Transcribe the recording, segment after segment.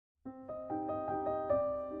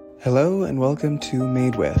Hello and welcome to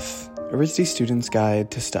Made With, a RISD student's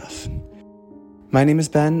guide to stuff. My name is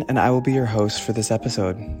Ben and I will be your host for this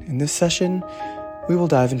episode. In this session, we will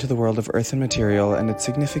dive into the world of earth and material and its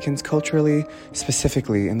significance culturally,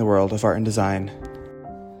 specifically in the world of art and design.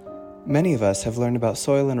 Many of us have learned about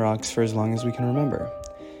soil and rocks for as long as we can remember.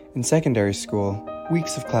 In secondary school,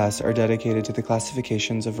 weeks of class are dedicated to the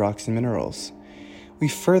classifications of rocks and minerals. We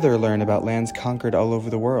further learn about lands conquered all over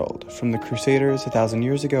the world, from the Crusaders 1,000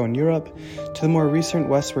 years ago in Europe to the more recent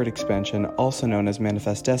westward expansion, also known as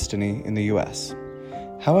Manifest Destiny, in the US.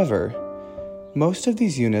 However, most of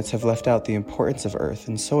these units have left out the importance of earth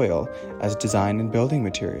and soil as design and building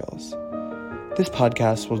materials. This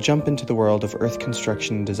podcast will jump into the world of earth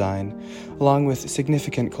construction and design, along with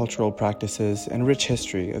significant cultural practices and rich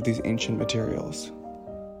history of these ancient materials.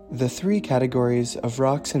 The three categories of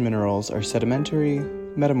rocks and minerals are sedimentary,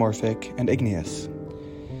 metamorphic, and igneous.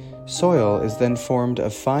 Soil is then formed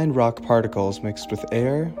of fine rock particles mixed with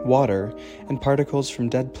air, water, and particles from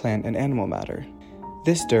dead plant and animal matter.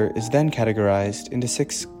 This dirt is then categorized into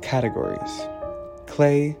 6 categories: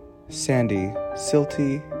 clay, sandy,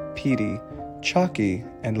 silty, peaty, chalky,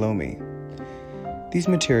 and loamy. These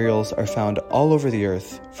materials are found all over the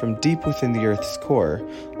earth, from deep within the earth's core,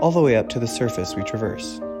 all the way up to the surface we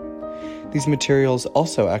traverse. These materials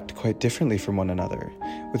also act quite differently from one another,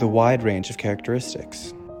 with a wide range of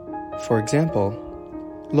characteristics. For example,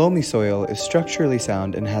 loamy soil is structurally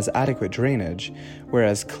sound and has adequate drainage,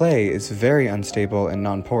 whereas clay is very unstable and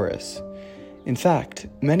non-porous. In fact,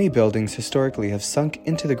 many buildings historically have sunk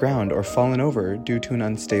into the ground or fallen over due to an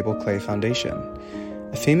unstable clay foundation.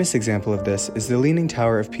 A famous example of this is the Leaning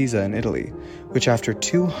Tower of Pisa in Italy, which after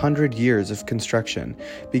 200 years of construction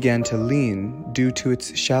began to lean due to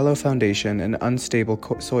its shallow foundation and unstable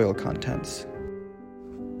soil contents.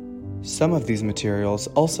 Some of these materials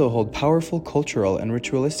also hold powerful cultural and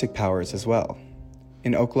ritualistic powers as well.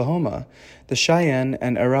 In Oklahoma, the Cheyenne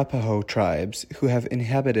and Arapaho tribes, who have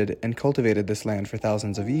inhabited and cultivated this land for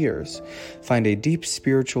thousands of years, find a deep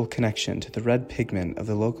spiritual connection to the red pigment of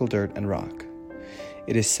the local dirt and rock.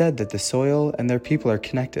 It is said that the soil and their people are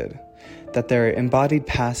connected, that their embodied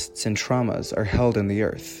pasts and traumas are held in the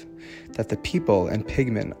earth, that the people and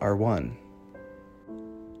pigment are one.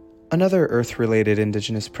 Another earth-related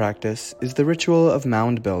indigenous practice is the ritual of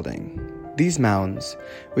mound building. These mounds,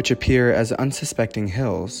 which appear as unsuspecting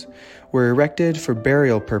hills, were erected for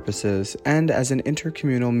burial purposes and as an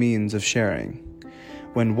intercommunal means of sharing.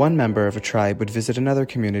 When one member of a tribe would visit another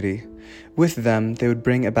community, with them they would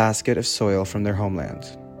bring a basket of soil from their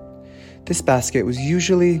homeland. This basket was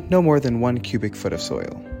usually no more than 1 cubic foot of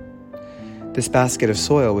soil. This basket of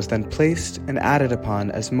soil was then placed and added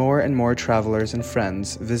upon as more and more travelers and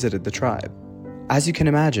friends visited the tribe. As you can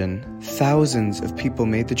imagine, thousands of people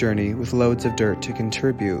made the journey with loads of dirt to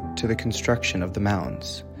contribute to the construction of the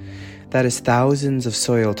mounds. That is thousands of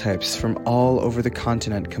soil types from all over the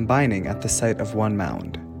continent combining at the site of one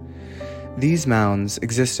mound. These mounds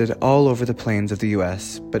existed all over the plains of the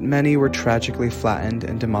US, but many were tragically flattened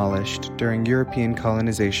and demolished during European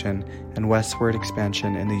colonization and westward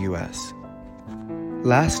expansion in the US.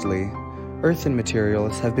 Lastly, earth and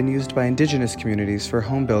materials have been used by indigenous communities for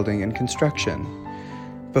home building and construction.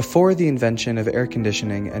 Before the invention of air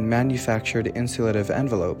conditioning and manufactured insulative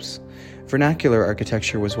envelopes, vernacular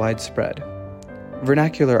architecture was widespread.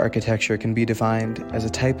 Vernacular architecture can be defined as a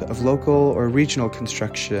type of local or regional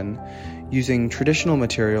construction using traditional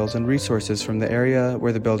materials and resources from the area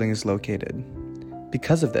where the building is located.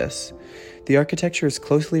 Because of this, the architecture is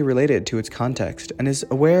closely related to its context and is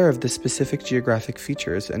aware of the specific geographic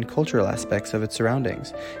features and cultural aspects of its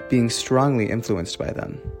surroundings, being strongly influenced by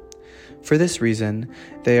them. For this reason,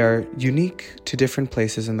 they are unique to different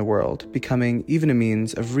places in the world, becoming even a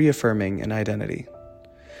means of reaffirming an identity.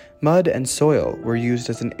 Mud and soil were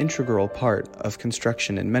used as an integral part of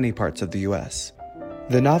construction in many parts of the US.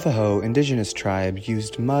 The Navajo indigenous tribe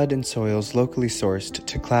used mud and soils locally sourced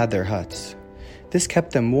to clad their huts. This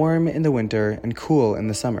kept them warm in the winter and cool in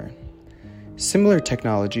the summer. Similar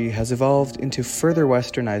technology has evolved into further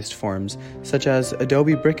westernized forms, such as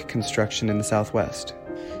adobe brick construction in the Southwest.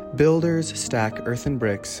 Builders stack earthen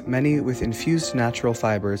bricks, many with infused natural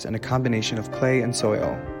fibers and a combination of clay and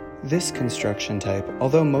soil. This construction type,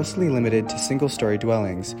 although mostly limited to single-story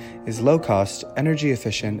dwellings, is low-cost,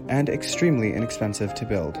 energy-efficient, and extremely inexpensive to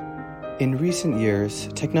build. In recent years,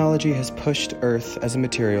 technology has pushed earth as a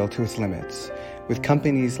material to its limits, with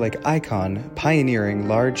companies like Icon pioneering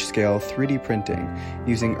large-scale 3D printing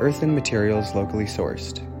using earthen materials locally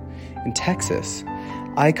sourced. In Texas,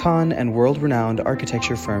 Icon and world-renowned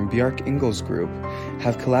architecture firm Bjarke Ingels Group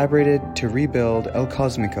have collaborated to rebuild El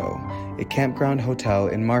Cosmico, a campground hotel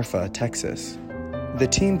in Marfa, Texas. The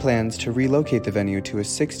team plans to relocate the venue to a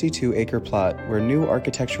 62-acre plot where new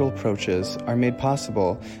architectural approaches are made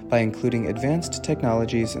possible by including advanced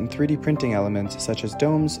technologies and 3D printing elements such as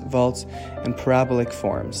domes, vaults, and parabolic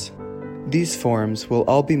forms. These forms will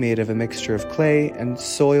all be made of a mixture of clay and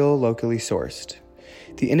soil locally sourced.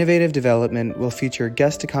 The innovative development will feature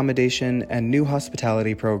guest accommodation and new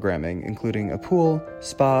hospitality programming, including a pool,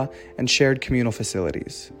 spa, and shared communal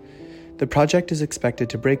facilities. The project is expected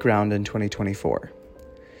to break ground in 2024.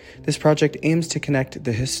 This project aims to connect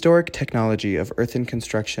the historic technology of earthen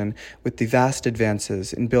construction with the vast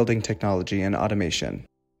advances in building technology and automation.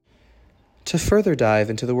 To further dive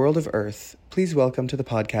into the world of earth, please welcome to the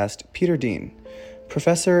podcast Peter Dean,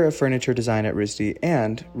 Professor of Furniture Design at RISD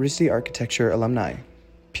and RISD Architecture alumni.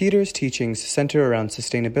 Peter's teachings center around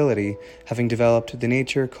sustainability, having developed the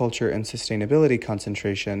Nature, Culture, and Sustainability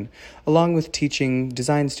concentration, along with teaching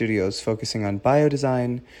design studios focusing on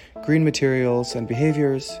biodesign, green materials and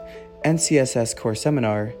behaviors, NCSS core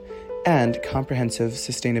seminar, and comprehensive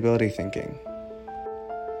sustainability thinking.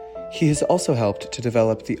 He has also helped to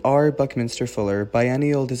develop the R. Buckminster Fuller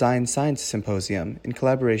Biennial Design Science Symposium in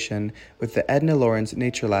collaboration with the Edna Lawrence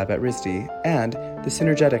Nature Lab at RISD and the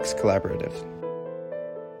Synergetics Collaborative.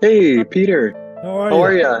 Hey, Peter. How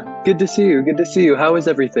are you? Good to see you. Good to see you. How is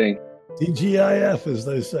everything? TGIF, as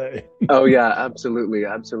they say. Oh, yeah, absolutely.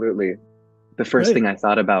 Absolutely. The first thing I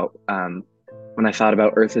thought about when I thought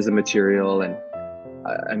about Earth as a material, and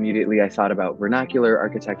immediately I thought about vernacular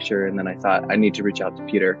architecture, and then I thought I need to reach out to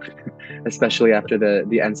Peter, especially after the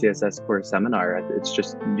NCSS core seminar. It's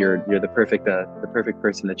just you're the perfect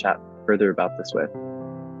person to chat further about this with.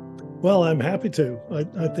 Well, I'm happy to.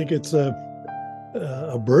 I think it's a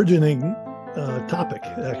burgeoning topic,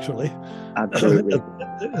 actually. Absolutely.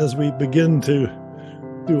 As we begin to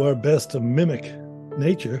do our best to mimic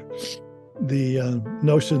nature, the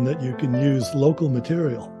notion that you can use local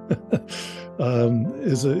material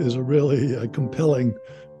is a really compelling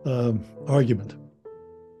argument.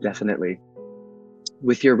 Definitely.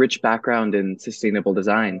 With your rich background in sustainable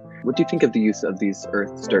design, what do you think of the use of these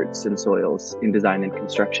earth sturts and soils in design and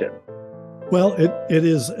construction? Well, it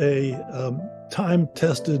is a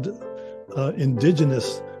time-tested,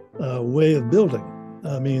 indigenous way of building.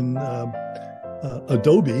 I mean,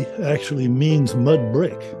 adobe actually means mud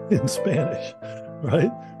brick in Spanish,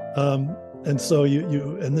 right? And so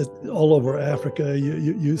all over Africa,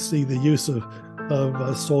 you see the use of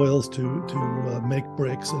soils to make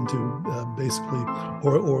bricks and to basically,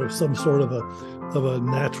 or some sort of a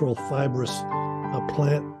natural fibrous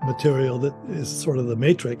plant material that is sort of the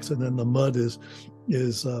matrix, and then the mud is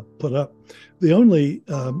put up. The only,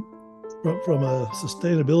 from a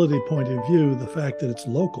sustainability point of view, the fact that it's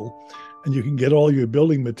local and you can get all your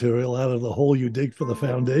building material out of the hole you dig for the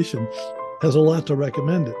foundation has a lot to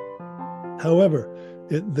recommend it. However,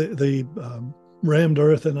 the rammed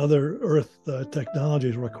earth and other earth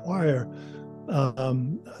technologies require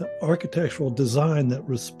architectural design that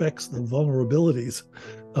respects the vulnerabilities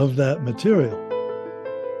of that material.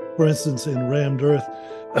 For instance, in rammed earth,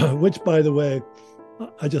 which, by the way,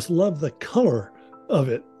 I just love the color of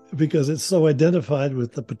it because it's so identified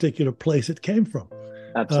with the particular place it came from.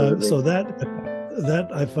 Absolutely. So that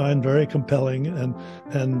I find very compelling, and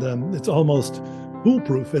it's almost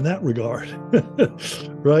foolproof in that regard,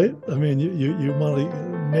 right? I mean, you want to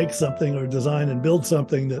make something or design and build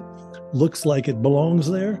something that looks like it belongs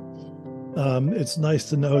there. It's nice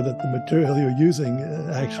to know that the material you're using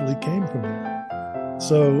actually came from there.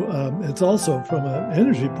 So it's also, from an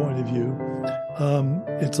energy point of view,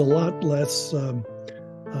 it's a lot less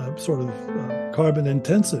sort of carbon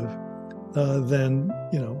intensive than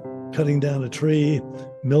cutting down a tree,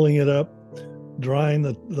 milling it up, drying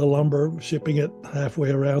the lumber, shipping it halfway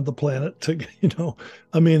around the planet to,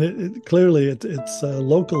 I mean, clearly it's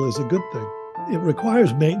local is a good thing. It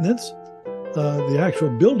requires maintenance. The actual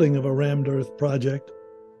building of a rammed earth project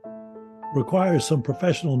requires some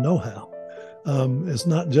professional know-how. It's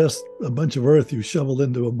not just a bunch of earth you shoveled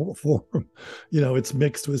into a form. It's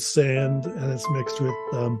mixed with sand and it's mixed with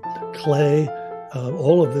clay.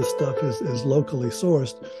 All of this stuff is locally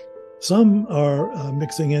sourced. Some are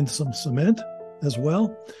mixing in some cement as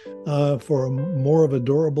well for more of a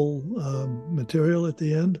durable material at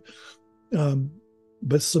the end.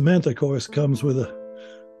 But cement, of course, comes with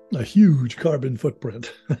a huge carbon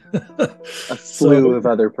footprint. A slew of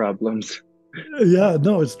other problems. Yeah,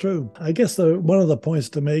 no, it's true. I guess one of the points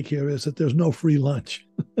to make here is that there's no free lunch.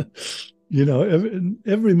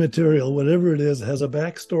 every material, whatever it is, has a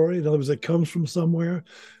backstory. In other words, it comes from somewhere,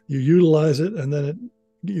 you utilize it, and then it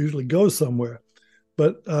usually goes somewhere.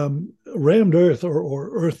 But rammed earth or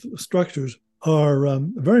earth structures are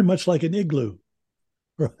very much like an igloo,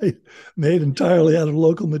 right? Made entirely out of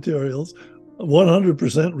local materials, 100%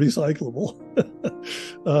 recyclable,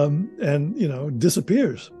 and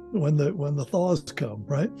disappears when the thaws come,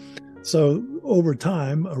 right? So over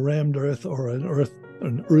time, a rammed earth or an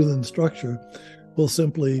earthen structure will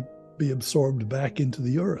simply be absorbed back into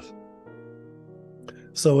the earth.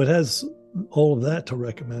 So it has all of that to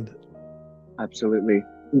recommend it. Absolutely.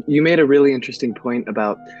 You made a really interesting point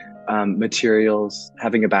about materials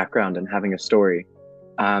having a background and having a story.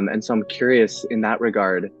 And so I'm curious in that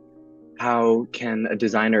regard, how can a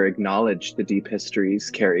designer acknowledge the deep histories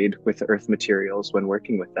carried with earth materials when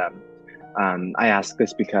working with them? I ask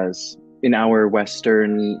this because in our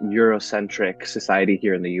Western Eurocentric society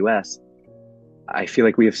here in the US, I feel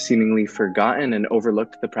like we have seemingly forgotten and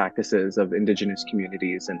overlooked the practices of indigenous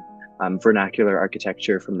communities and vernacular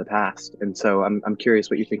architecture from the past. And so I'm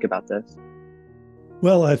curious what you think about this.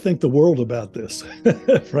 Well, I think the world about this,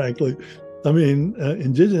 frankly. I mean,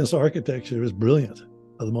 indigenous architecture is brilliant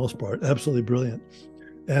for the most part, absolutely brilliant.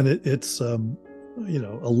 And it's a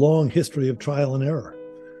long history of trial and error.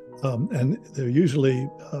 And they're usually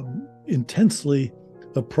intensely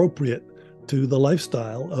appropriate to the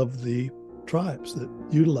lifestyle of the tribes that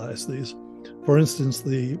utilize these. For instance,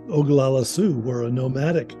 the Oglala Sioux were a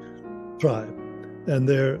nomadic tribe, and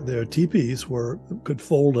their teepees could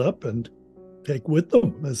fold up and take with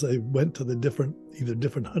them as they went to the either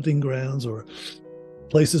different hunting grounds or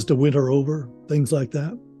places to winter over, things like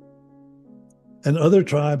that. And other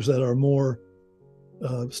tribes that are more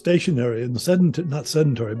stationary and not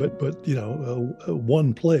sedentary, but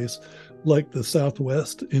one place, like the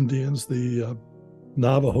Southwest Indians, the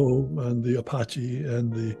Navajo and the Apache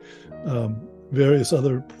and the various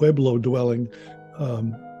other Pueblo-dwelling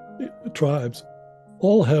tribes,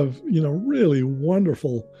 all have really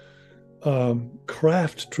wonderful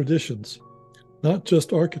craft traditions, not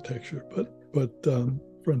just architecture, but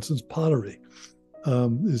for instance, pottery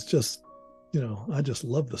is just. I just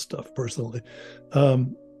love the stuff personally.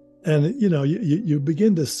 And, you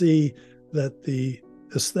begin to see that the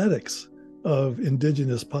aesthetics of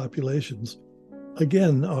indigenous populations,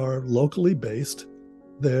 again, are locally based.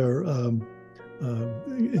 They're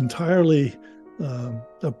entirely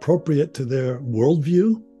appropriate to their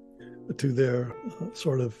worldview, to their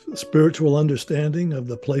sort of spiritual understanding of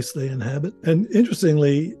the place they inhabit. And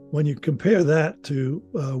interestingly, when you compare that to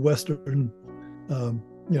Western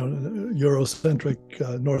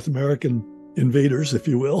Eurocentric North American invaders, if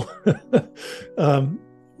you will,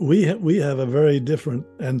 we have a very different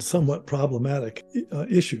and somewhat problematic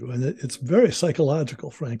issue, and it's very psychological,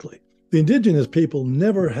 frankly. The indigenous people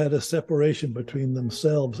never had a separation between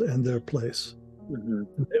themselves and their place.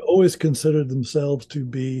 Mm-hmm. They always considered themselves to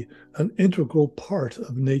be an integral part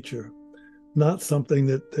of nature, not something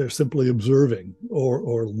that they're simply observing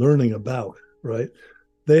or learning about, right?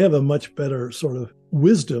 They have a much better sort of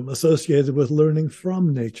wisdom associated with learning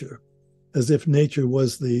from nature, as if nature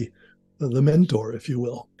was the mentor, if you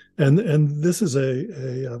will. And this is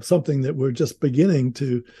a something that we're just beginning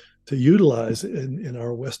to utilize in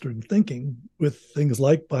our Western thinking with things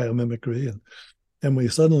like biomimicry, and we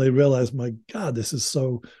suddenly realize, my God, this is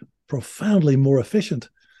so profoundly more efficient.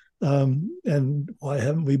 And why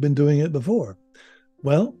haven't we been doing it before?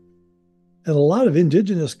 Well, in a lot of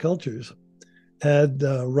indigenous cultures had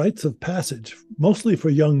rites of passage, mostly for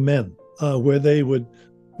young men, where they would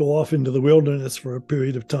go off into the wilderness for a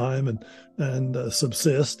period of time and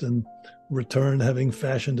subsist and return having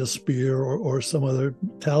fashioned a spear or some other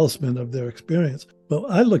talisman of their experience. But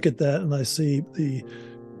I look at that and I see the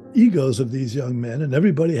egos of these young men, and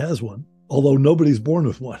everybody has one, although nobody's born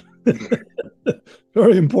with one.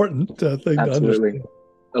 Very important thing Absolutely. to understand.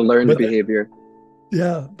 A learned behavior.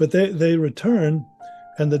 But they return,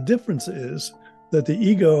 and the difference is that the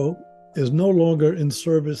ego is no longer in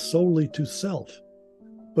service solely to self,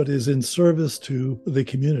 but is in service to the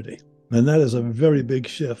community. And that is a very big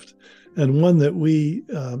shift, and one that we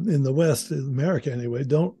in the West, in America anyway,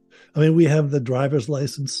 don't. I mean, we have the driver's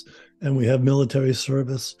license, and we have military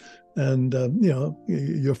service, and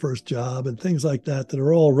your first job, and things like that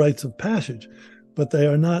are all rites of passage, but they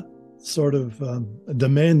are not sort of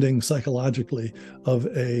demanding psychologically of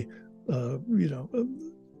an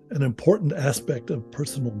important aspect of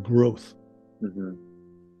personal growth. Mm-hmm.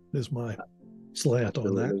 Is my slant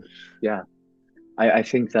Absolutely. On that. Yeah, I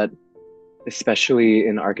think that especially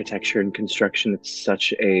in architecture and construction, it's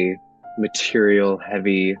such a material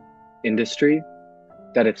heavy industry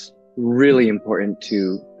that it's really important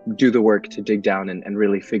to do the work to dig down and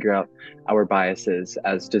really figure out our biases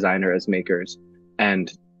as designer, as makers,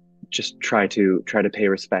 and just try to pay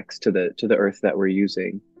respects to the earth that we're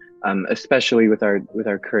using, especially with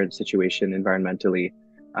our current situation environmentally,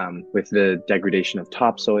 with the degradation of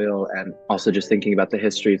topsoil, and also just thinking about the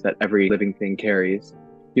histories that every living thing carries.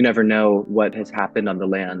 You never know what has happened on the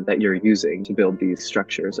land that you're using to build these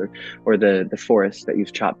structures, or the forest that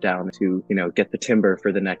you've chopped down to, get the timber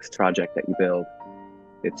for the next project that you build.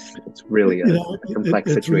 It's really a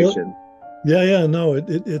complex situation. No,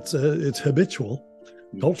 it's habitual,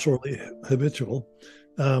 culturally habitual,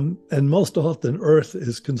 and most often earth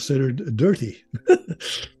is considered dirty,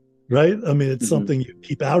 right? I mean, it's something you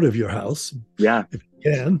keep out of your house, if you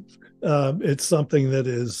can. It's something that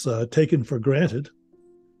is taken for granted.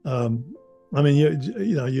 I mean,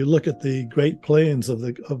 you look at the Great Plains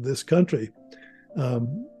of this country.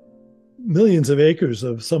 Millions of acres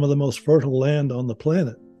of some of the most fertile land on the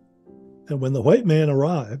planet. And when the white man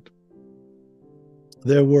arrived,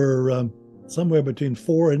 there were somewhere between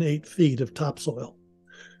 4 and 8 feet of topsoil,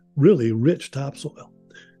 really rich topsoil.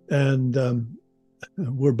 And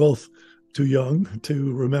we're both too young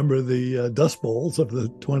to remember the Dust Bowls of the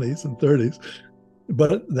 20s and 30s.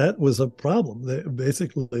 But that was a problem.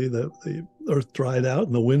 Basically, the earth dried out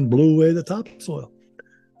and the wind blew away the topsoil.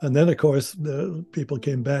 And then, of course, the people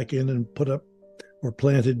came back in and put up or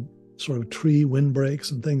planted sort of tree windbreaks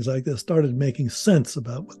and things like this, started making sense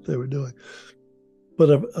about what they were doing.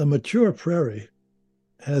 But a mature prairie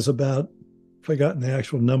has about, I've forgotten the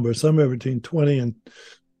actual number, somewhere between 20 and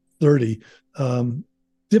 30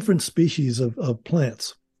 different species of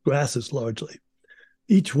plants, grasses largely,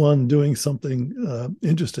 each one doing something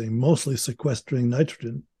interesting, mostly sequestering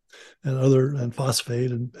nitrogen and phosphate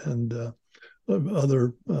and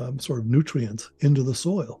other sort of nutrients into the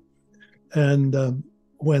soil. And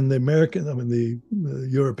when the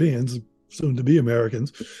Europeans, soon to be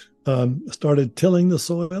Americans, started tilling the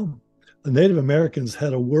soil, the Native Americans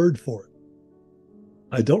had a word for it.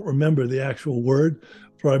 I don't remember the actual word,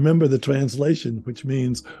 but I remember the translation, which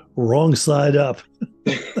means wrong side up.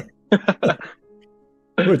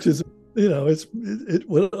 Which is,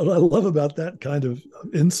 what I love about that kind of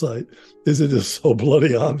insight is it is so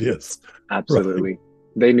bloody obvious. Absolutely. Right?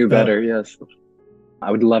 They knew better, yes.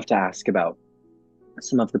 I would love to ask about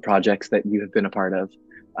some of the projects that you have been a part of,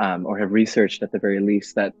 or have researched at the very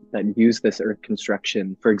least, that use this earth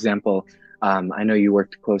construction. For example, I know you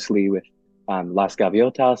worked closely with Las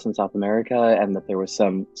Gaviotas in South America, and that there was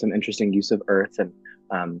some interesting use of earth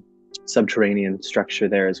and subterranean structure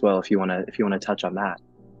there as well. If you want to touch on that.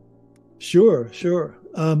 Sure.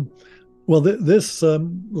 Well, this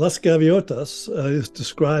Las Gaviotas is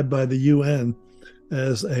described by the UN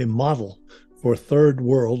as a model for third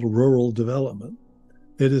world rural development.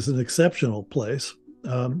 It is an exceptional place,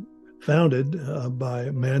 founded by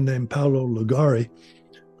a man named Paulo Lugari,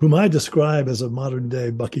 whom I describe as a modern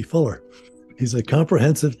day Bucky Fuller. He's a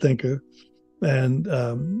comprehensive thinker, and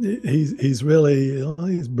he's really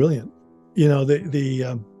he's brilliant.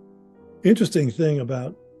 The interesting thing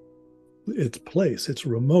about its place, it's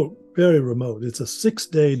remote, very remote. It's a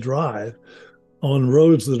 6-day drive on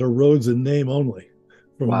roads that are roads in name only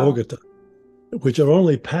from Bogota, which are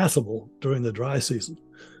only passable during the dry season.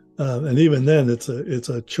 And even then it's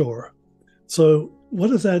a chore. So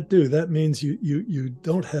what does that do? That means you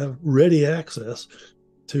don't have ready access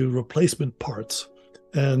to replacement parts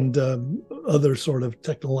and other sort of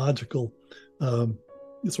technological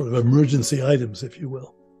sort of emergency items, if you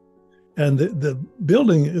will. And the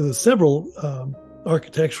building, several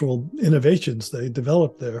architectural innovations they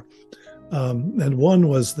developed there. And one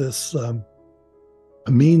was this a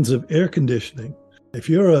means of air conditioning. If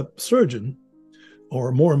you're a surgeon,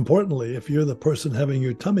 or more importantly, if you're the person having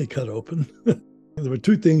your tummy cut open, there are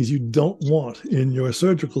 2 things you don't want in your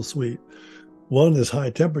surgical suite. One is high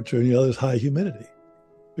temperature and the other is high humidity,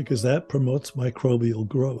 because that promotes microbial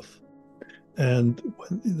growth. And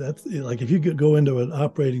that's like, if you go into an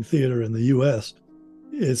operating theater in the US,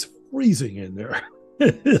 it's freezing in there.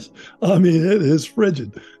 It is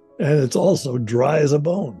frigid, and it's also dry as a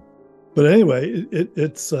bone. But anyway,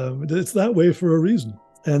 it's that way for a reason.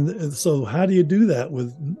 And so how do you do that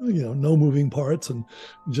with no moving parts and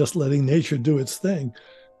just letting nature do its thing?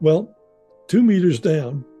 Well, 2 meters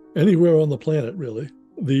down, anywhere on the planet really,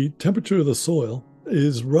 the temperature of the soil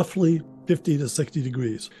is roughly 50 to 60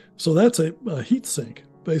 degrees. So that's a heat sink,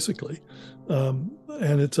 basically. And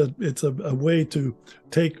it's a way to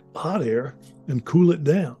take hot air and cool it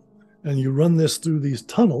down. And you run this through these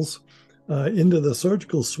tunnels into the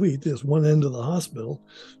surgical suite. There's one end of the hospital.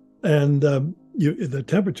 And the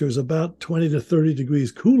temperature is about 20 to 30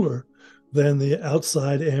 degrees cooler than the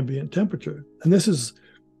outside ambient temperature. And this is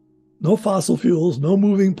no fossil fuels, no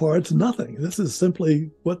moving parts, nothing. This is simply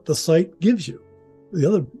what the site gives you. The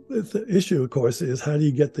other issue, of course, is how do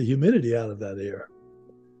you get the humidity out of that air?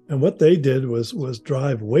 And what they did was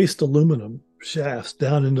drive waste aluminum shafts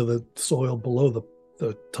down into the soil below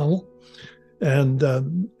the tunnel and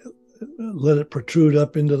let it protrude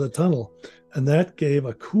up into the tunnel. And that gave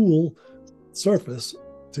a cool surface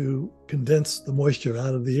to condense the moisture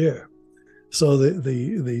out of the air. So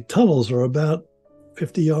the tunnels are about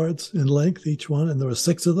 50 yards in length, each one, and there were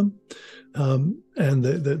 6 of them. And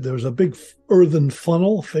there was a big earthen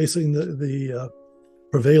funnel facing the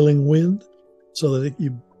prevailing wind so that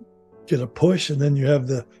you get a push, and then you have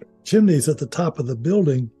the chimneys at the top of the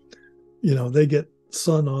building. You know, they get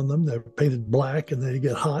sun on them. They're painted black, and they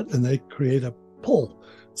get hot, and they create a pull.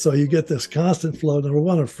 So you get this constant flow, number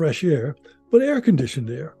one, of fresh air, but air-conditioned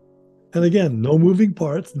air. And again, no moving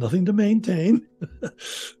parts, nothing to maintain.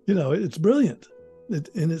 You know, it's brilliant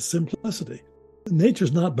in its simplicity.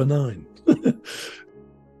 Nature's not benign.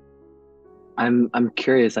 I'm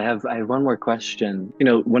curious. I have one more question. You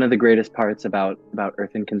know, one of the greatest parts about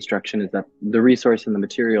earthen construction is that the resource and the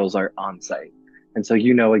materials are on site. And so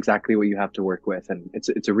you know exactly what you have to work with. And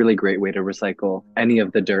it's a really great way to recycle any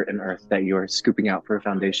of the dirt and earth that you're scooping out for a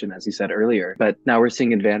foundation, as you said earlier. But now we're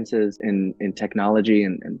seeing advances in technology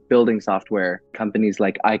and building software. Companies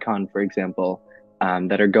like Icon, for example,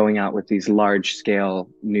 that are going out with these large scale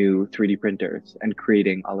new 3D printers and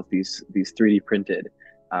creating all of these 3D printed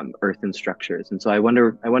earthen structures. And so I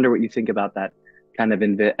wonder what you think about that kind of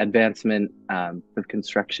advancement of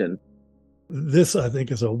construction. This, I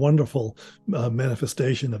think, is a wonderful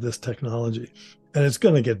manifestation of this technology, and it's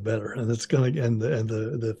going to get better. And it's going to, and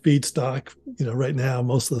the feedstock, you know, right now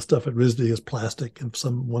most of the stuff at RISD is plastic in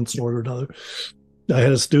one sort or another. I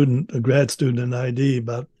had a grad student in ID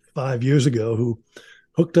about 5 years ago who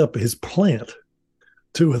hooked up his plant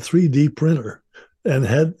to a 3D printer and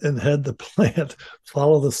had the plant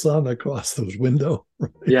follow the sun across the window.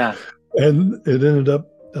 Right? Yeah, and it ended up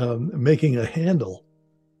making a handle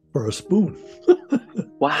for a spoon.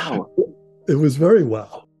 Wow. It was very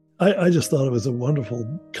wow. I just thought it was a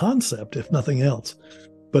wonderful concept, if nothing else,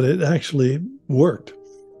 but it actually worked.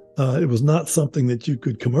 It was not something that you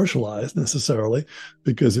could commercialize necessarily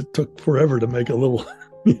because it took forever to make a little,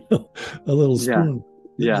 a little spoon.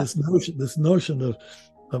 Yeah. This notion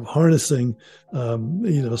of harnessing,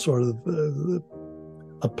 sort of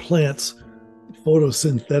a plant's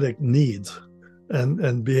photosynthetic needs.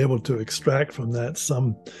 And be able to extract from that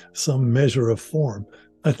some measure of form,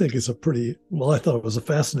 I think is I thought it was a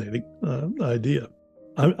fascinating idea.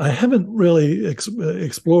 I haven't really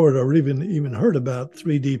explored or even heard about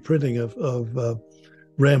 3D printing of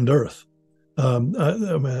rammed earth.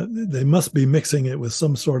 They must be mixing it with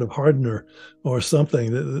some sort of hardener or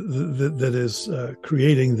something that is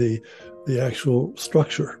creating the actual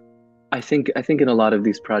structure. I think in a lot of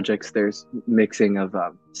these projects there's mixing of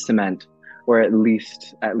cement, or at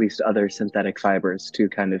least other synthetic fibers to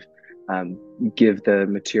kind of give the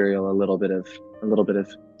material a little bit of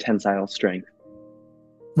tensile strength.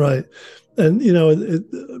 Right, and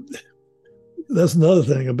that's another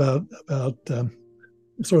thing about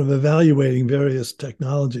sort of evaluating various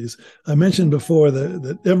technologies. I mentioned before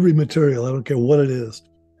that every material, I don't care what it is,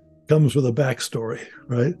 comes with a backstory,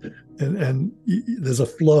 right? And there's a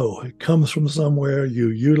flow. It comes from somewhere, you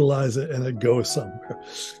utilize it, and it goes somewhere.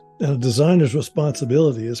 And a designer's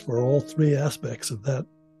responsibility is for all 3 aspects of that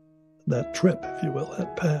trip, if you will,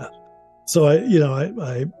 that path. So I'm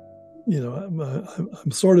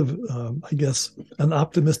sort of, I guess, an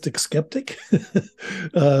optimistic skeptic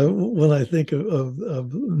when I think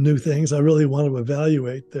of new things. I really want to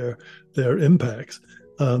evaluate their impacts,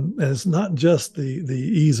 and it's not just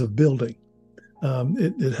the ease of building.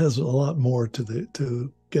 It has a lot more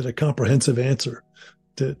to get a comprehensive answer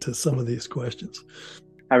to some of these questions.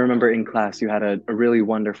 I remember in class you had a really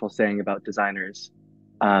wonderful saying about designers,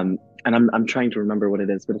 and I'm trying to remember what it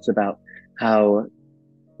is, but it's about how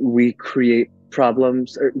we create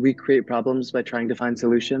problems by trying to find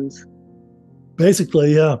solutions.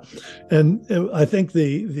 Basically, yeah, and I think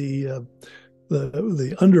the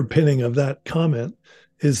underpinning of that comment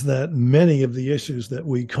is that many of the issues that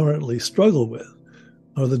we currently struggle with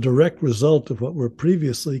are the direct result of what were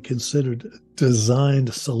previously considered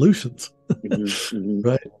designed solutions. Mm-hmm.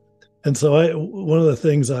 Right. And so one of the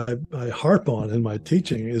things I harp on in my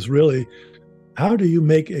teaching is really, how do you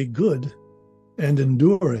make a good and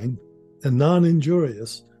enduring and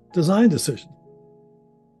non-injurious design decision?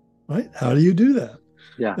 Right? How do you do that?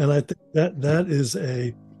 Yeah. And I think that is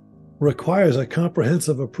requires a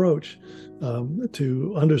comprehensive approach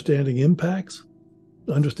to understanding impacts,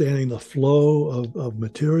 understanding the flow of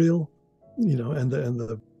material, and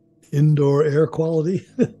the indoor air quality,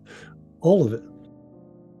 all of it.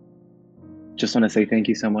 Just want to say thank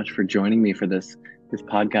you so much for joining me for this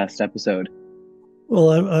podcast episode. Well,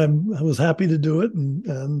 I was happy to do it,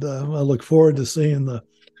 and I look forward to seeing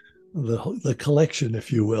the collection,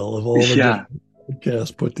 if you will, of all the different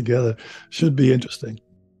podcasts put together. Should be interesting.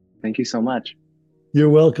 Thank you so much. You're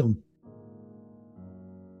welcome.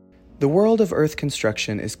 The world of earth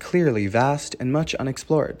construction is clearly vast and much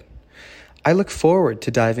unexplored. I look forward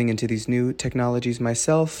to diving into these new technologies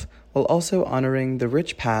myself, while also honoring the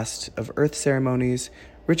rich past of earth ceremonies,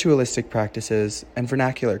 ritualistic practices, and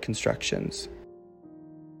vernacular constructions.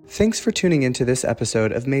 Thanks for tuning into this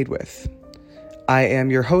episode of Made With. I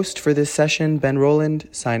am your host for this session, Ben Rowland,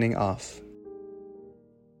 signing off.